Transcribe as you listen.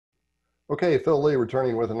Okay, Phil Lee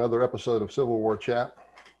returning with another episode of Civil War Chat.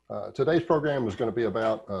 Today's program is going to be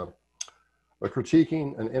about a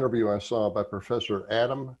critiquing an interview I saw by Professor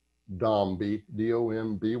Adam Domby,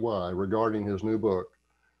 D-O-M-B-Y, regarding his new book,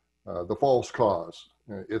 The False Cause.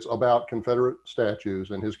 It's about Confederate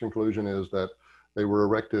statues, and his conclusion is that they were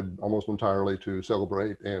erected almost entirely to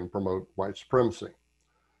celebrate and promote white supremacy.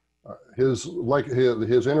 His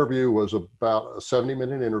interview was about a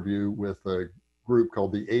 70-minute interview with a group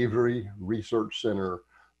called the Avery Research Center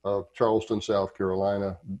of Charleston, South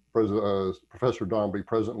Carolina. Professor Domby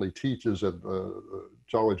presently teaches at the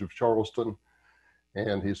College of Charleston,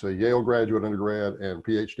 and he's a Yale graduate undergrad and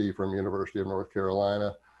PhD from University of North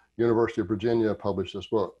Carolina. University of Virginia published this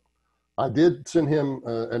book. I did send him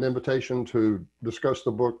an invitation to discuss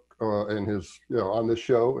the book in his, on this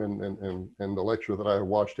show and the lecture that I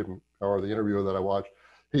watched him, or the interview that I watched.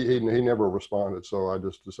 He never responded, so I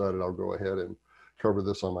just decided I'll go ahead and cover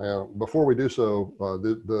this on my own. Before we do so,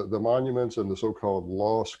 the monuments and the so-called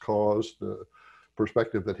lost cause, the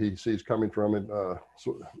perspective that he sees coming from it,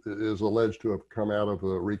 is alleged to have come out of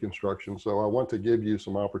Reconstruction. So I want to give you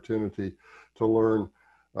some opportunity to learn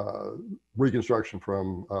Reconstruction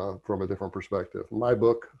from a different perspective. My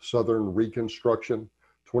book, Southern Reconstruction,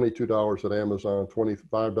 $22 at Amazon,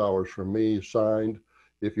 $25 from me, signed.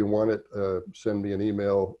 If you want it, send me an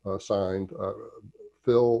email signed,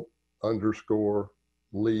 Phil_Lee,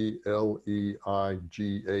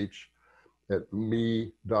 L-E-I-G-H, at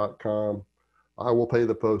me.com. I will pay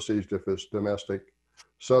the postage if it's domestic.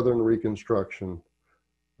 Southern Reconstruction,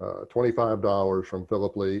 $25 from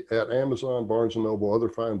Philip Lee at Amazon, Barnes & Noble, other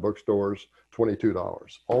fine bookstores,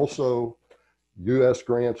 $22. Also, U.S.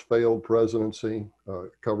 Grant's failed presidency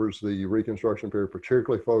covers the Reconstruction period,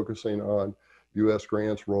 particularly focusing on U.S.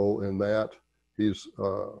 Grant's role in that. He's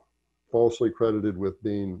falsely credited with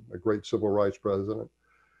being a great civil rights president.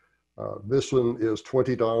 This one is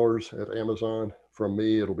 $20 at Amazon. From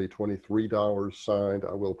me, it'll be $23 signed.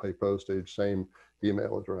 I will pay postage, same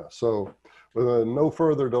email address. So with no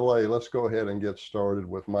further delay, let's go ahead and get started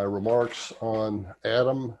with my remarks on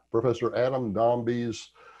Professor Adam Domby's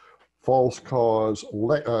False Cause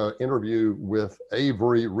interview with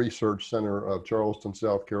Avery Research Center of Charleston,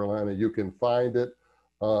 South Carolina. You can find it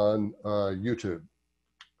on YouTube.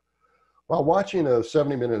 While watching a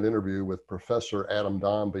 70-minute interview with Professor Adam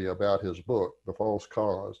Domby about his book, The False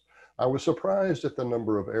Cause, I was surprised at the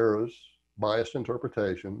number of errors, biased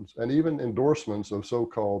interpretations, and even endorsements of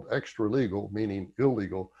so-called extra-legal, meaning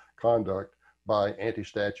illegal, conduct by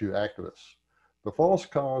anti-statue activists. The False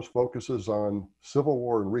Cause focuses on Civil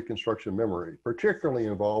War and Reconstruction memory, particularly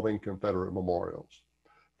involving Confederate memorials.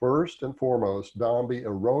 First and foremost, Domby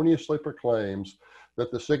erroneously proclaims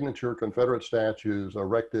that the signature Confederate statues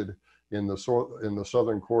erected in the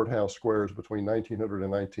southern courthouse squares between 1900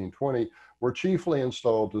 and 1920 were chiefly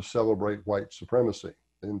installed to celebrate white supremacy.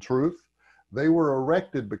 In truth, they were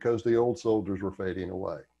erected because the old soldiers were fading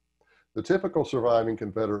away. The typical surviving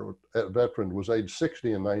Confederate veteran was age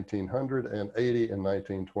 60 in 1900 and 80 in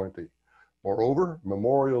 1920. Moreover,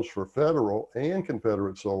 memorials for Federal and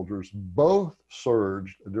Confederate soldiers both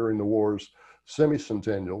surged during the war's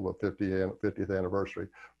semi-centennial, the 50th anniversary,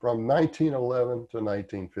 from 1911 to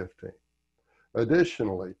 1915.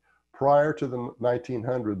 Additionally, prior to the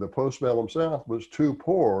 1900, the postbellum South was too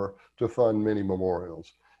poor to fund many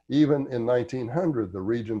memorials. Even in 1900, the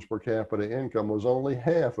region's per capita income was only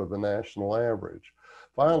half of the national average.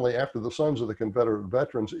 Finally, after the sons of the Confederate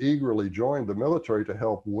veterans eagerly joined the military to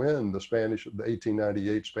help win the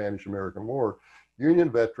 1898 Spanish-American War, Union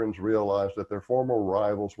veterans realized that their former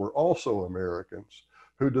rivals were also Americans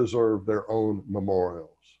who deserved their own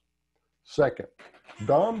memorials. Second,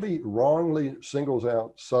 Domby wrongly singles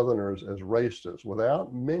out Southerners as racists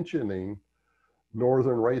without mentioning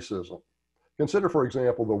Northern racism. Consider, for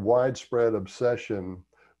example, the widespread obsession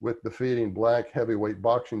with defeating black heavyweight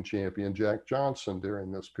boxing champion Jack Johnson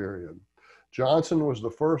during this period. Johnson was the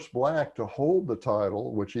first black to hold the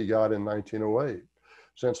title, which he got in 1908.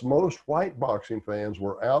 Since most white boxing fans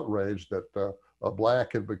were outraged that a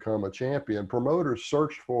black had become a champion, promoters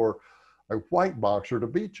searched for a white boxer to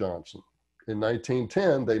beat Johnson. In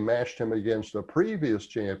 1910, they matched him against a previous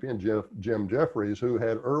champion, Jim Jeffries, who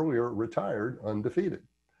had earlier retired undefeated.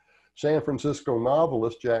 San Francisco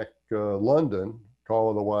novelist Jack London, Call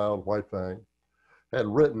of the Wild, White Fang, had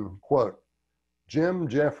written, quote, "Jim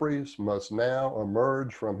Jeffries must now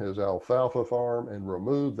emerge from his alfalfa farm and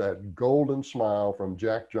remove that golden smile from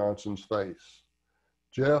Jack Johnson's face.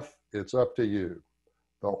 Jeff, it's up to you.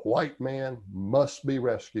 The white man must be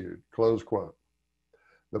rescued," close quote.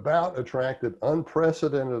 The bout attracted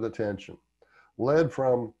unprecedented attention, led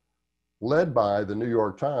from led by the New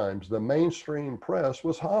York Times, the mainstream press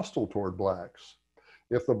was hostile toward blacks.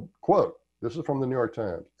 If the, quote, this is from the New York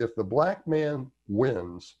Times, if the black man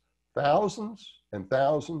wins, thousands and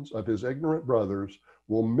thousands of his ignorant brothers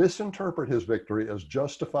will misinterpret his victory as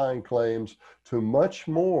justifying claims to much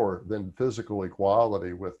more than physical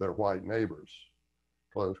equality with their white neighbors,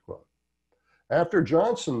 close quote. After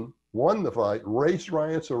Johnson won the fight, race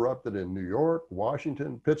riots erupted in New York,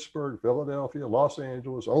 Washington, Pittsburgh, Philadelphia, Los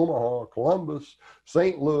Angeles, Omaha, Columbus,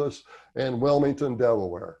 St. Louis, and Wilmington,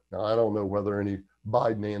 Delaware. Now, I don't know whether any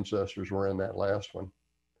Biden ancestors were in that last one.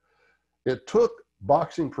 It took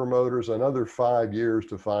boxing promoters another 5 years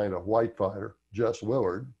to find a white fighter, Jess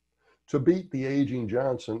Willard, to beat the aging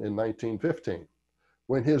Johnson in 1915,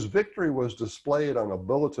 when his victory was displayed on a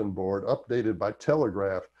bulletin board updated by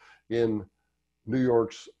telegraph in New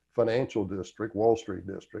York's financial district, Wall Street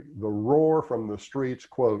district. The roar from the streets,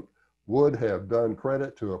 quote, would have done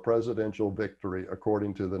credit to a presidential victory,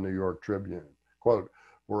 according to the New York Tribune. Quote,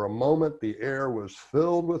 for a moment, the air was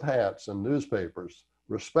filled with hats and newspapers.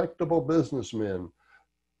 Respectable businessmen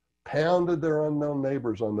pounded their unknown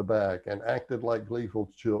neighbors on the back and acted like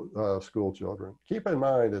gleeful school children. Keep in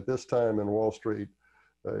mind, at this time in Wall Street,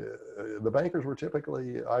 the bankers were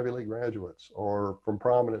typically Ivy League graduates or from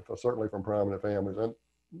prominent, certainly from prominent families. And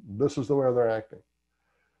this is the way they're acting.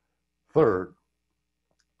 Third,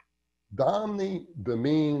 Domby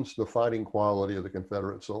demeans the fighting quality of the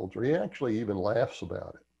Confederate soldier. He actually even laughs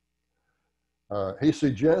about it. He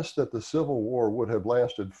suggests that the Civil War would have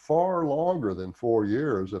lasted far longer than 4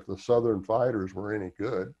 years if the Southern fighters were any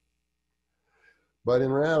good. But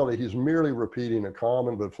in reality, he's merely repeating a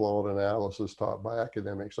common but flawed analysis taught by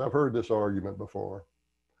academics. I've heard this argument before.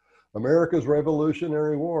 America's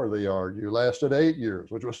Revolutionary War, they argue, lasted 8 years,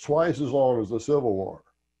 which was twice as long as the Civil War.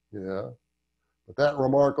 Yeah, but that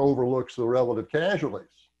remark overlooks the relative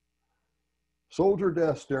casualties. Soldier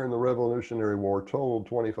deaths during the Revolutionary War totaled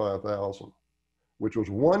 25,000, which was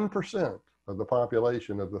 1% of the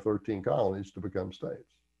population of the 13 colonies to become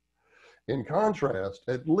states. In contrast,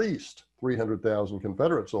 at least 300,000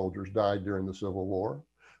 Confederate soldiers died during the Civil War,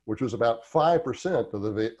 which was about 5%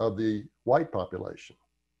 of the white population.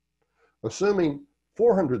 Assuming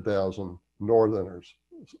 400,000 Northerners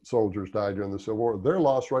soldiers died during the Civil War, their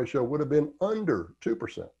loss ratio would have been under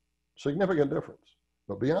 2%. Significant difference.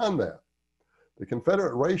 But beyond that, the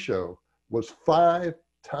Confederate ratio was 5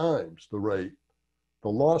 times the rate. The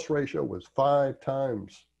loss ratio was 5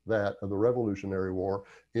 times that of the Revolutionary War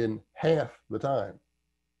in half the time.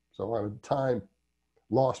 So on a time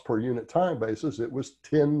loss per unit time basis, it was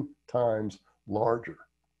 10 times larger.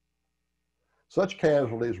 Such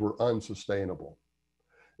casualties were unsustainable.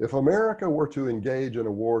 If America were to engage in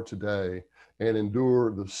a war today and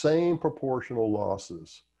endure the same proportional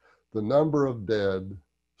losses, the number of dead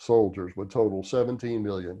soldiers would total 17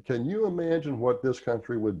 million. Can you imagine what this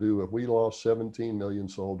country would do if we lost 17 million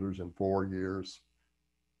soldiers in 4 years?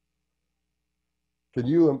 Can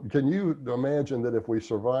you imagine that if we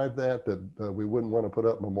survived that we wouldn't want to put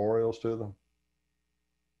up memorials to them?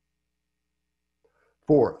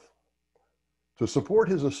 Fourth, to support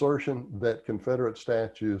his assertion that Confederate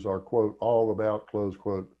statues are, quote, all about, close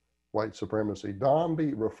quote, white supremacy,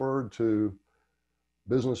 Domby referred to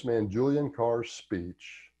businessman Julian Carr's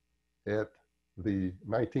speech at the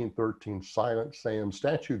 1913 Silent Sam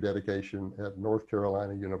statue dedication at North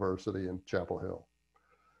Carolina University in Chapel Hill.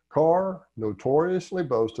 Carr notoriously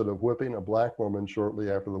boasted of whipping a black woman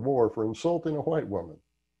shortly after the war for insulting a white woman.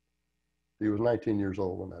 He was 19 years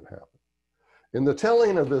old when that happened. In the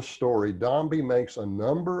telling of this story, Domby makes a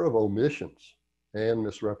number of omissions and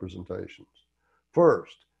misrepresentations.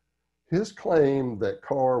 First, his claim that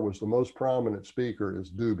Carr was the most prominent speaker is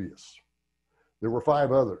dubious. There were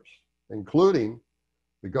 5 others, including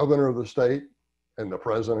the governor of the state and the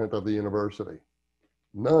president of the university.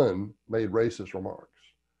 None made racist remarks,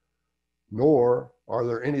 nor are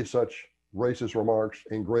there any such racist remarks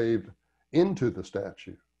engraved into the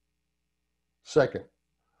statue. Second,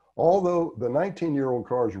 although the 19-year-old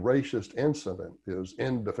Carr's racist incident is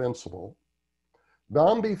indefensible,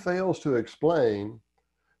 Domby fails to explain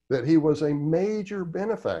that he was a major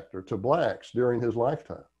benefactor to blacks during his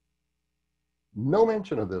lifetime. No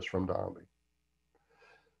mention of this from Domby.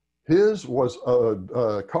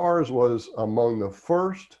 Carr's was among the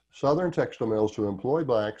first Southern textile mills to employ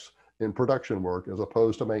blacks in production work as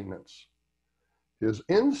opposed to maintenance. His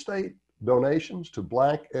in-state donations to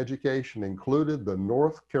black education included the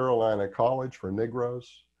North Carolina College for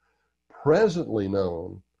Negroes, presently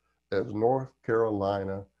known as North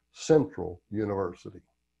Carolina Central University.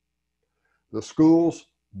 The school's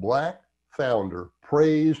black founder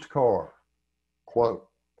praised Carr, quote,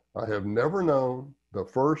 I have never known the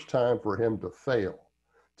first time for him to fail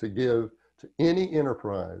to give to any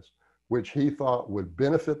enterprise which he thought would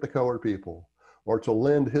benefit the colored people or to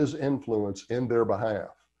lend his influence in their behalf.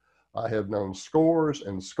 I have known scores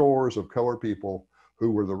and scores of colored people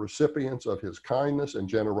who were the recipients of his kindness and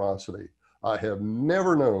generosity. I have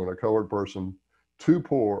never known a colored person too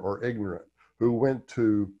poor or ignorant who went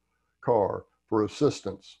to Carr for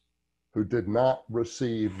assistance who did not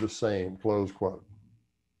receive the same, close quote.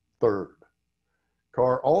 Third,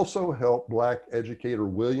 Carr also helped Black educator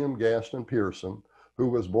William Gaston Pearson, who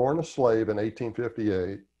was born a slave in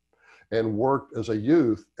 1858 and worked as a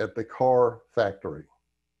youth at the Carr factory.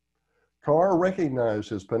 Carr recognized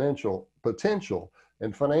his potential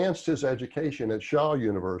and financed his education at Shaw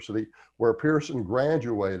University, where Pearson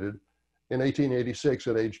graduated in 1886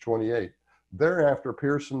 at age 28. Thereafter,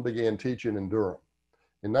 Pearson began teaching in Durham.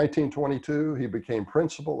 In 1922, he became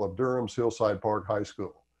principal of Durham's Hillside Park High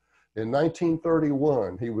School. In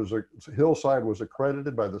 1931, Hillside was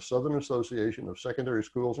accredited by the Southern Association of Secondary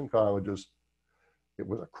Schools and Colleges. It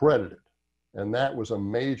was accredited, and that was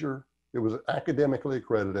it was academically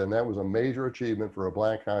accredited, and that was a major achievement for a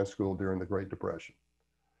Black high school during the Great Depression.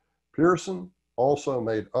 Pearson also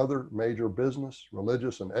made other major business,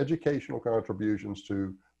 religious, and educational contributions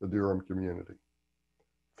to the Durham community.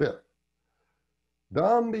 Fifth,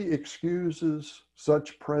 Domby excuses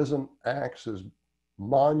such present acts as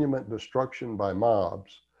monument destruction by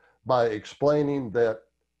mobs by explaining that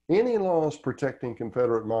any laws protecting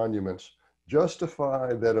Confederate monuments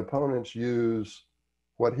justify that opponents use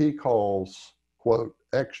what he calls, quote,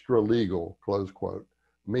 extra legal, close quote,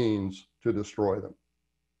 means to destroy them.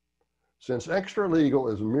 Since extra legal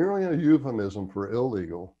is merely a euphemism for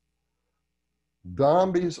illegal,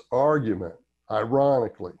 Domby's argument,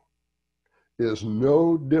 ironically, is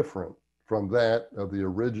no different from that of the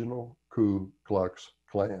original Ku Klux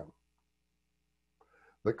Klan.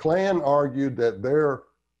 The Klan argued that their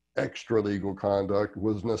extra legal conduct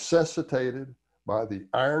was necessitated by the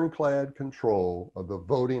ironclad control of the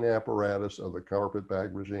voting apparatus of the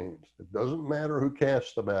carpetbag regimes. It doesn't matter who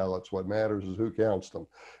casts the ballots, what matters is who counts them.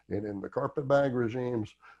 And in the carpetbag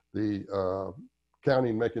regimes, the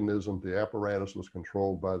counting mechanism, the apparatus was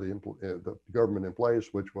controlled by the government in place,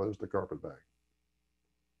 which was the carpetbag,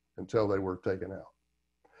 until they were taken out.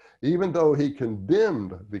 Even though he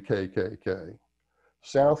condemned the KKK,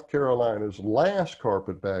 South Carolina's last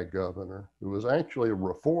carpetbag governor, who was actually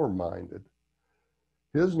reform-minded,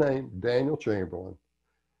 his name, Daniel Chamberlain,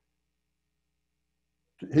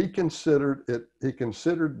 he considered the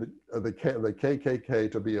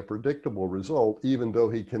KKK to be a predictable result, even though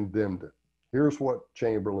he condemned it. Here's what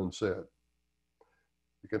Chamberlain said.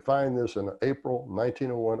 You can find this in an April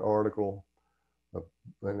 1901 article of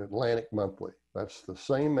an Atlantic Monthly. That's the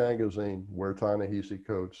same magazine where Ta-Nehisi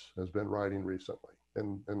Coates has been writing recently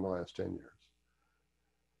in the last 10 years.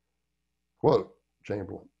 Quote,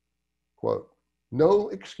 Chamberlain, quote, "No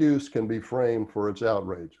excuse can be framed for its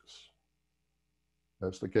outrages."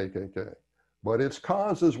 That's the KKK. But its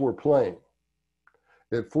causes were plain.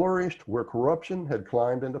 It flourished where corruption had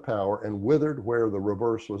climbed into power and withered where the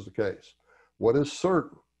reverse was the case. What is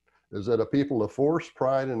certain is that a people of force,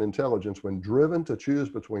 pride, and intelligence, when driven to choose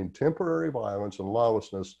between temporary violence and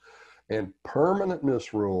lawlessness and permanent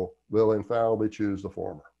misrule, will infallibly choose the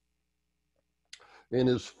former. In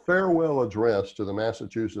his farewell address to the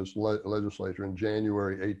Massachusetts legislature in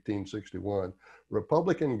January 1861,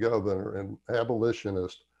 Republican governor and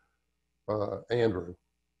abolitionist Avery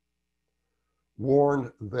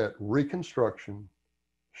warned that Reconstruction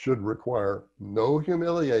should require no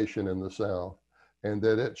humiliation in the South and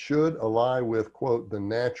that it should ally with, quote, the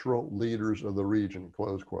natural leaders of the region,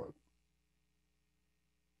 close quote.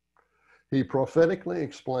 He prophetically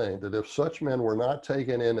explained that if such men were not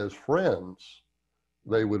taken in as friends,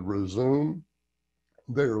 they would resume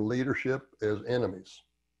their leadership as enemies.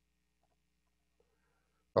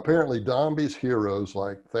 Apparently, Domby's heroes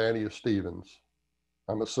like Thaddeus Stevens,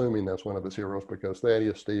 I'm assuming that's one of his heroes because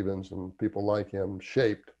Thaddeus Stevens and people like him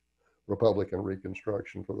shaped Republican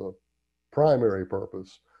Reconstruction for the primary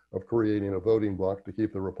purpose of creating a voting bloc to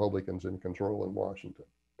keep the Republicans in control in Washington.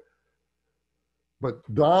 But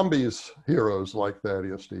Domby's heroes like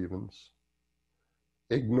Thaddeus Stevens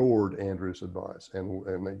ignored Andrew's advice,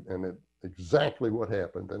 and exactly what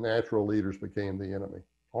happened. The natural leaders became the enemy.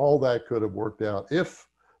 All that could have worked out if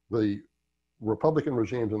the Republican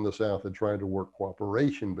regimes in the South had tried to work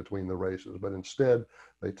cooperation between the races, but instead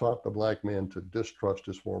they taught the black man to distrust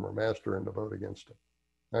his former master and to vote against him.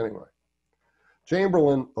 Anyway,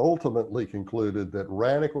 Chamberlain ultimately concluded that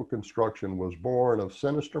radical construction was born of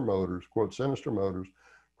sinister motives, quote, sinister motives,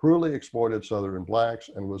 cruelly exploited Southern blacks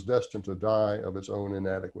and was destined to die of its own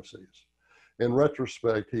inadequacies. In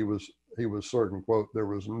retrospect, he was certain, quote, there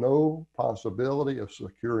was no possibility of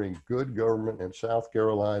securing good government in South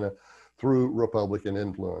Carolina through Republican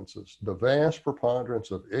influences. The vast preponderance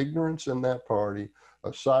of ignorance in that party,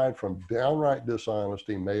 aside from downright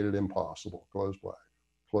dishonesty, made it impossible, close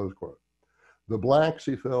quote. The blacks,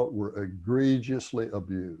 he felt, were egregiously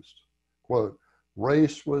abused. Quote,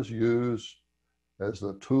 race was used as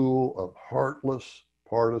the tool of heartless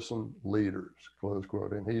partisan leaders, close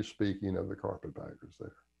quote. And he's speaking of the carpetbaggers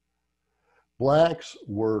there. Blacks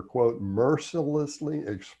were, quote, mercilessly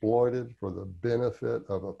exploited for the benefit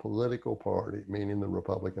of a political party, meaning the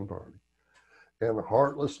Republican Party, and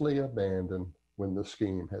heartlessly abandoned when the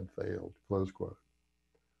scheme had failed, close quote.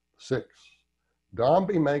 6,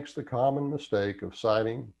 Domby makes the common mistake of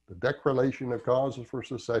citing the Declaration of Causes for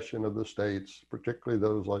Secession of the states, particularly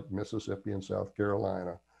those like Mississippi and South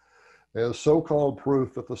Carolina, as so-called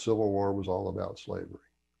proof that the Civil War was all about slavery.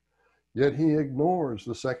 Yet he ignores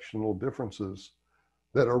the sectional differences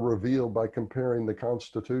that are revealed by comparing the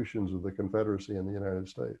constitutions of the Confederacy and the United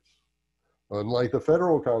States. Unlike the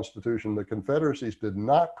federal Constitution, the Confederacies did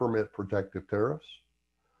not permit protective tariffs.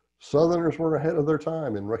 Southerners were ahead of their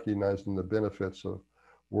time in recognizing the benefits of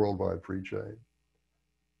worldwide free trade.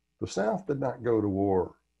 The South did not go to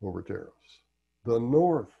war over tariffs. The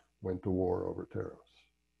North went to war over tariffs.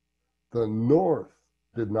 The North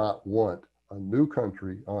did not want a new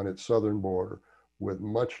country on its southern border with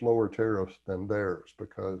much lower tariffs than theirs,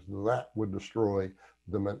 because that would destroy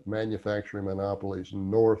the manufacturing monopolies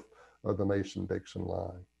north of the Mason-Dixon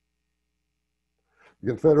line. The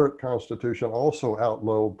Confederate Constitution also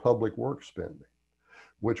outlawed public works spending,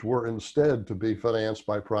 which were instead to be financed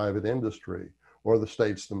by private industry or the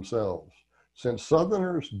states themselves. Since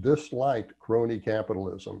Southerners disliked crony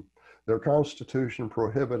capitalism, their Constitution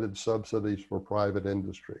prohibited subsidies for private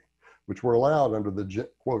industry, which were allowed under the,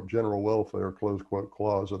 quote, general welfare, close quote,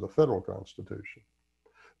 clause of the federal Constitution.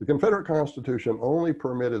 The Confederate Constitution only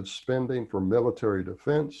permitted spending for military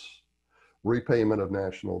defense, repayment of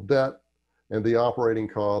national debt, and the operating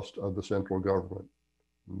cost of the central government.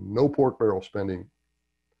 No pork barrel spending.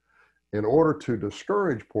 In order to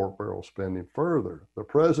discourage pork barrel spending further, the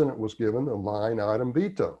president was given a line item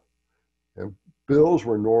veto, and bills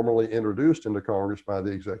were normally introduced into Congress by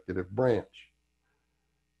the executive branch.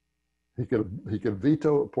 He could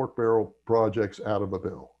veto pork barrel projects out of a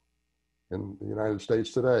bill. In the United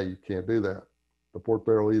States today, you can't do that. The pork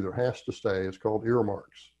barrel either has to stay, it's called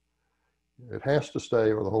earmarks. It has to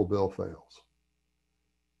stay or the whole bill fails.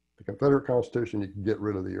 The Confederate Constitution, you can get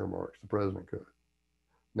rid of the earmarks, the president could.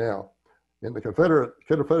 Now, in the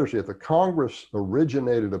Confederacy, if the Congress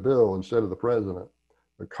originated a bill instead of the president,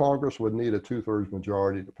 the Congress would need a 2/3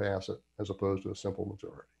 majority to pass it, as opposed to a simple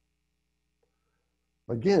majority.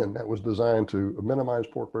 Again, that was designed to minimize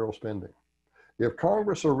pork barrel spending. If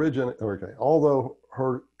Congress although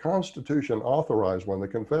her Constitution authorized one, the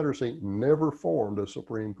Confederacy never formed a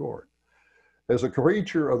Supreme Court. As a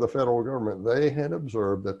creature of the federal government, they had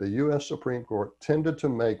observed that the U.S. Supreme Court tended to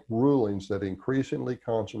make rulings that increasingly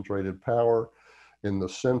concentrated power in the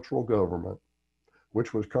central government,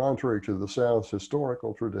 which was contrary to the South's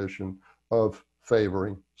historical tradition of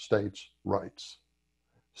favoring states' rights.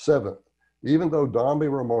 7, even though Domby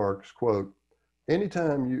remarks, quote,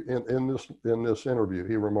 anytime you, in this interview,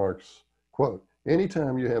 he remarks, quote,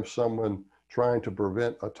 anytime you have someone trying to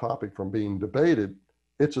prevent a topic from being debated,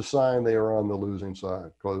 it's a sign they are on the losing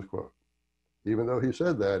side, close quote. Even though he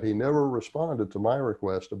said that, he never responded to my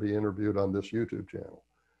request to be interviewed on this YouTube channel.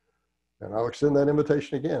 And I'll extend that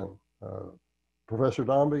invitation again. Professor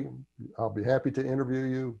Domby, I'll be happy to interview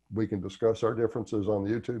you. We can discuss our differences on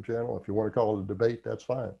the YouTube channel. If you want to call it a debate, that's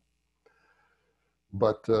fine.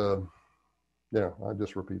 But yeah, I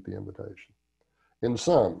just repeat the invitation. In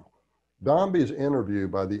sum, Domby's interview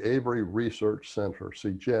by the Avery Research Center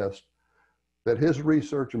suggests that his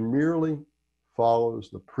research merely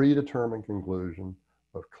follows the predetermined conclusion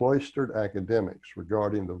of cloistered academics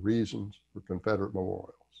regarding the reasons for Confederate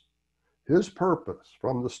memorials. His purpose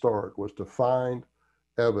from the start was to find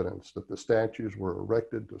evidence that the statues were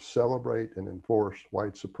erected to celebrate and enforce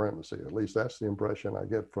white supremacy. At least that's the impression I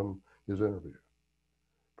get from his interview,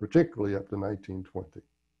 particularly up to 1920.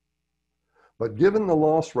 But given the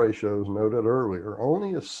loss ratios noted earlier,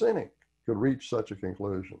 only a cynic could reach such a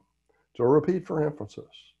conclusion. To repeat for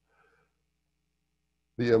emphasis,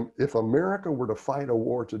 if America were to fight a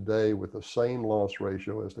war today with the same loss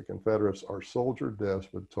ratio as the Confederates, our soldier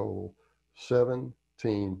deaths would total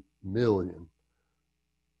 17 million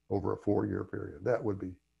over a 4-year period. That would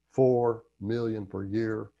be 4 million per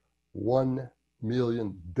year, 1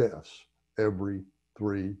 million deaths every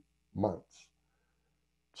 3 months.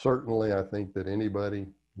 Certainly, I think that anybody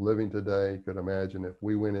living today could imagine if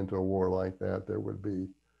we went into a war like that, there would be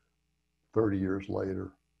 30 years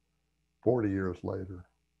later, 40 years later,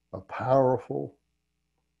 a powerful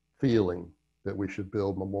feeling that we should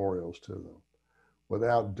build memorials to them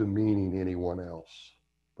without demeaning anyone else,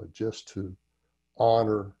 but just to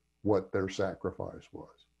honor what their sacrifice was.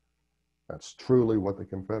 That's truly what the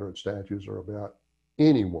Confederate statues are about.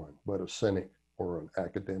 Anyone but a cynic or an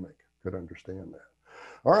academic could understand that.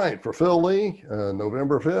 All right, for Phil Lee,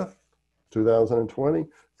 November 5th, 2020.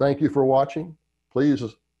 Thank you for watching. Please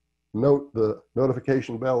note the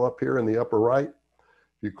notification bell up here in the upper right.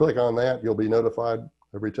 If you click on that, you'll be notified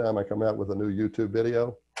every time I come out with a new YouTube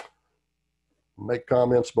video. Make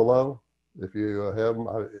comments below. If you have them,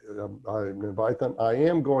 I invite them. I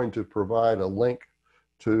am going to provide a link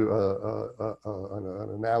to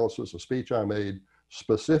an analysis, a speech I made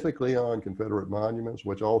specifically on Confederate monuments,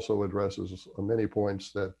 which also addresses many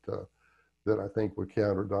points that I think would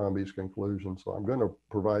counter Domby's conclusion. So I'm going to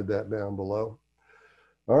provide that down below.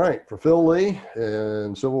 All right, for Phil Lee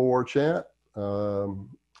and Civil War Chat,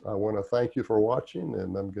 I want to thank you for watching,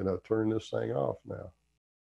 and I'm going to turn this thing off now.